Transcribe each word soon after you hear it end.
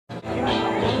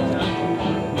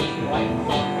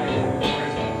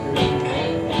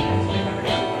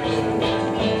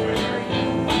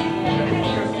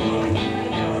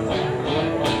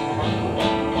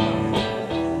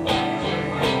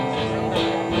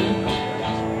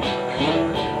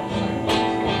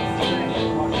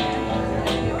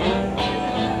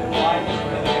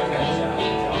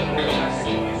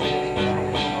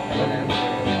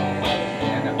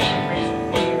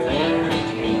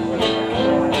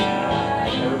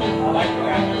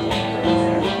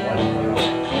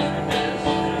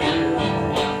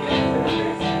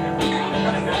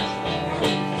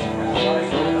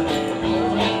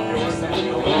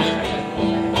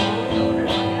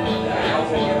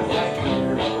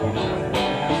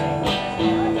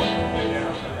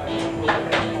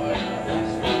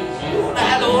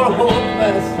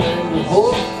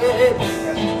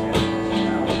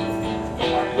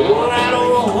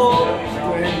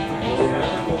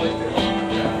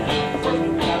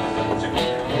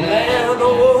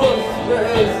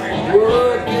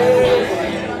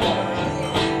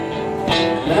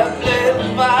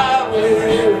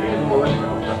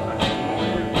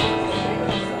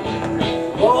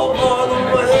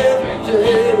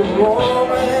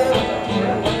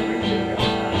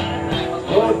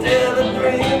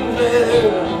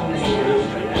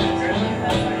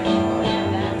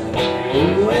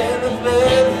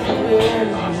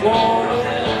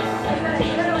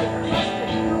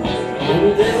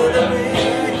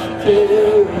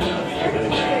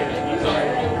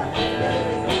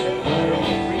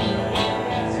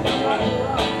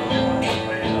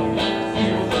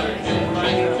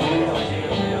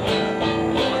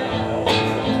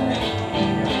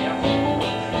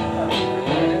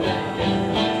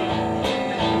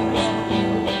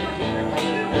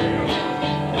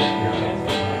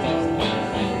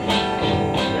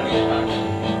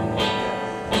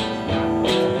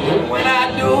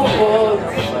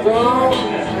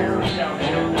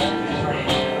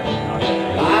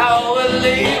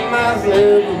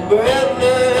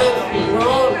breathless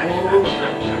road.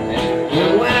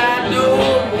 And when I do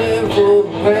live for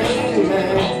pain,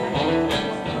 man,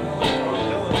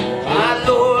 I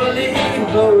slowly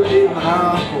hurry my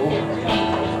home.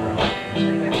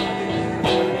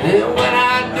 And when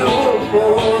I do it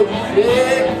for the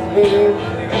sick, man,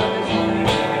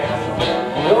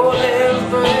 no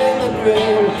live in the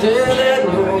dream till it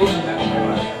goes.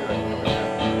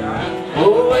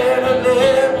 Oh, when I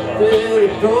live till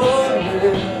it goes,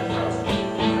 man,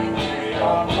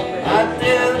 I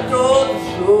tell it goes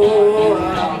so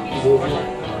I go.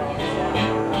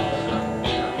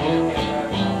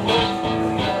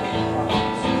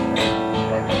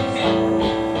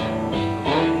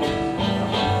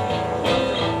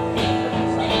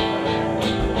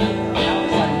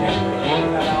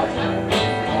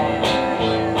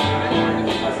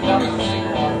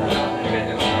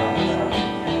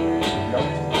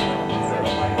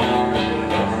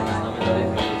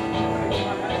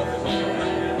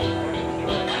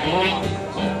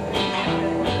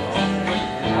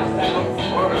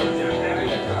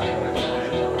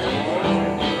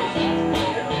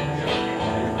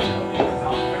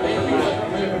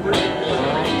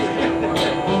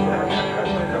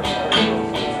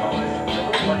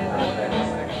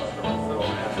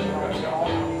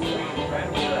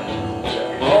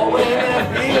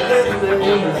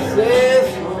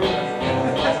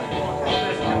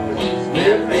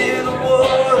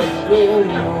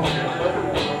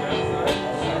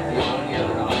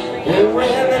 And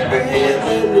when the breeze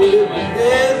is living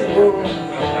this room,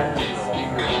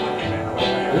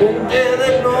 until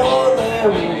they know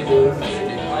them exist.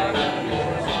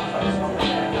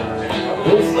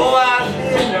 And so I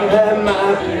sit at my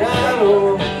piano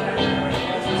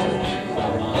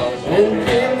and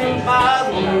dreaming about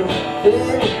the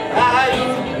things I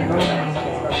used to know.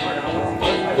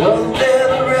 Just let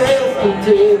the rest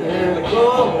until they go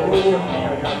home.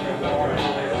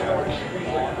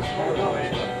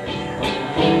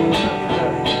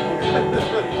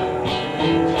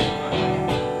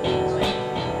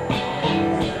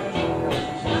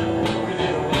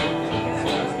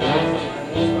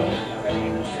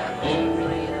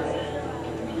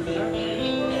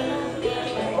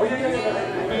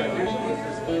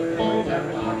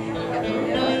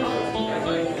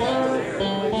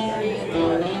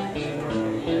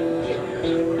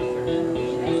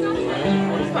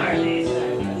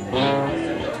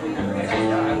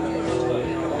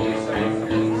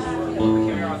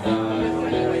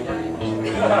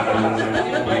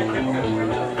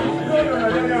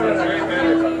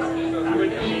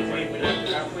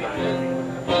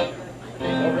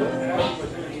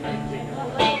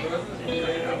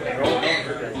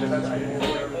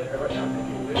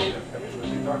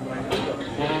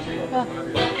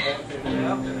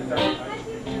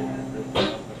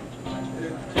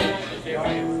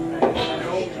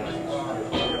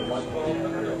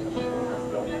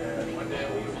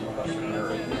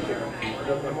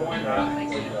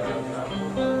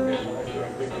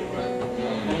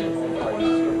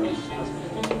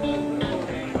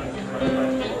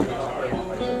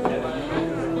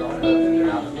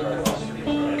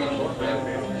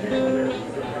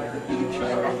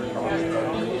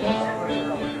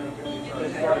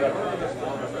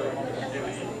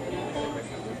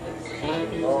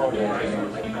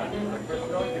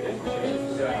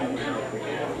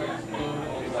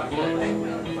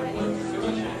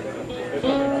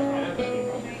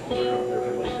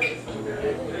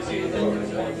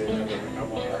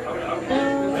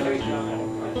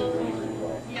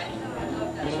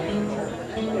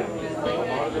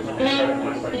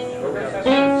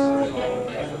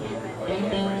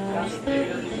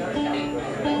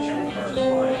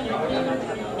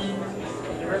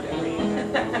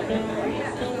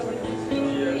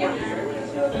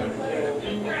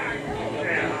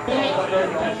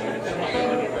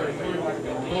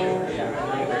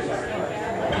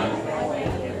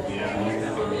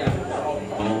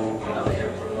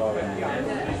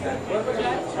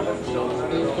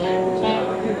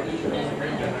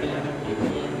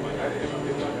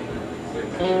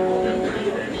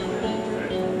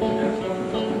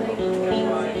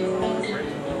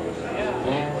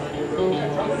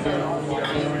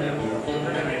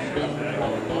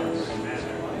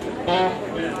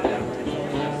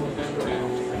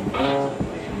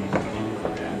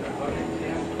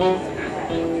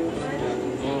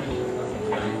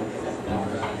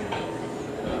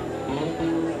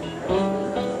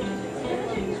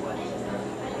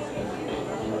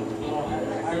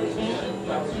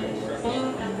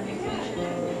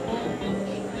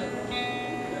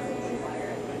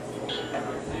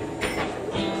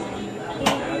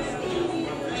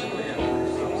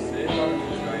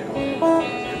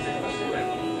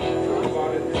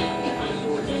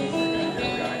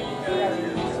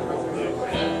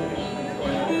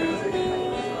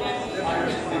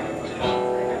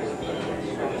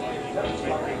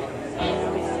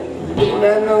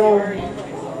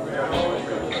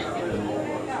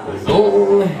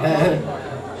 long hair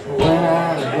when I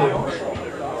go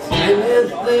spin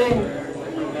this thing.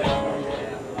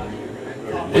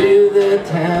 Leave the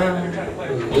town,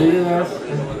 leave us,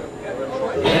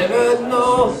 never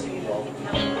know.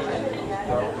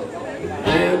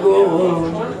 They go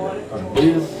on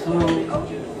this so.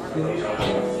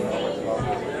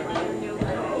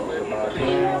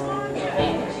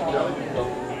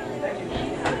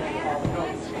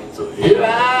 So here I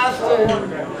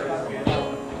stand,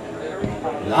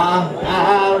 now I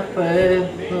face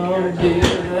some dear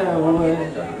that way.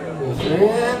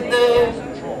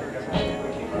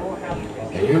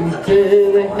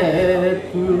 Until they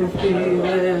had to feel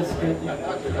their skin,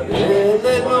 and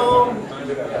they know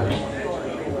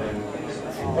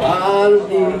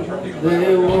somebody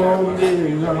they won't be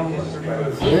wrong.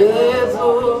 Say so,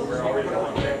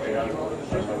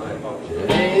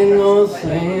 there ain't no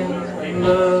saying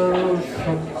love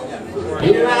song.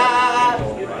 Here I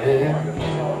am,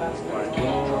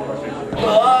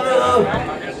 caught up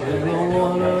in the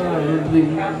water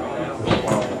leave.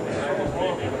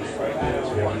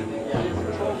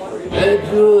 That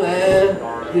you had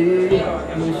the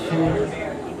machine.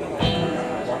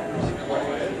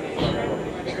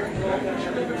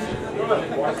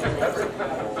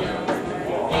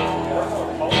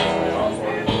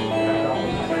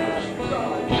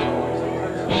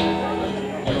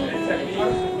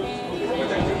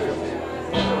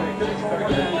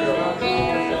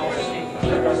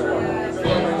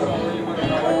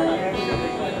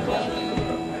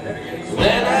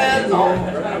 Then I know.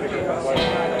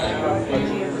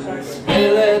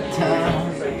 Spend that time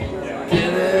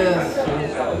till it's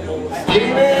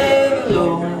steaming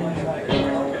low,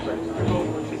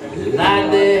 like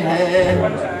they had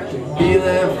to be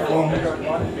there for me.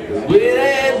 We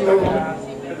didn't know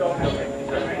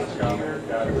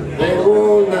they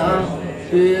will not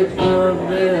pick up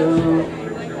their road.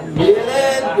 We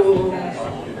let go.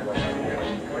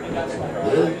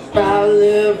 There's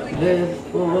probably a place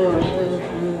for us.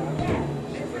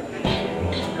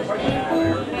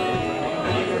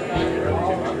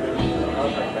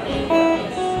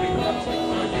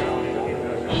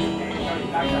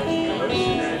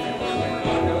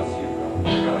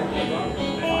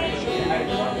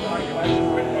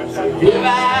 Here I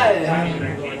am,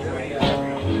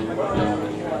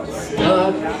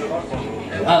 stuck,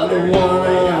 I don't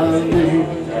wanna leave.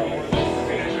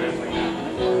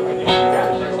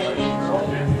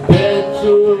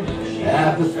 Petrol,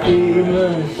 apathy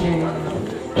machine.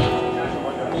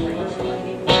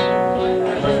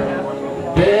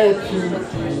 Petrol,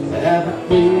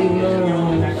 apathy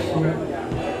machine.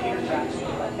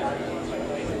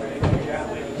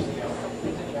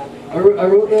 I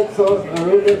wrote that song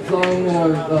when I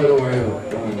was, oh, don't worry about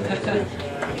it.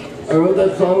 I wrote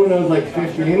that song when I was like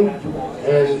 15,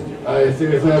 and I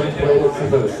seriously haven't played it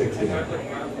since I was 16.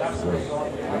 So,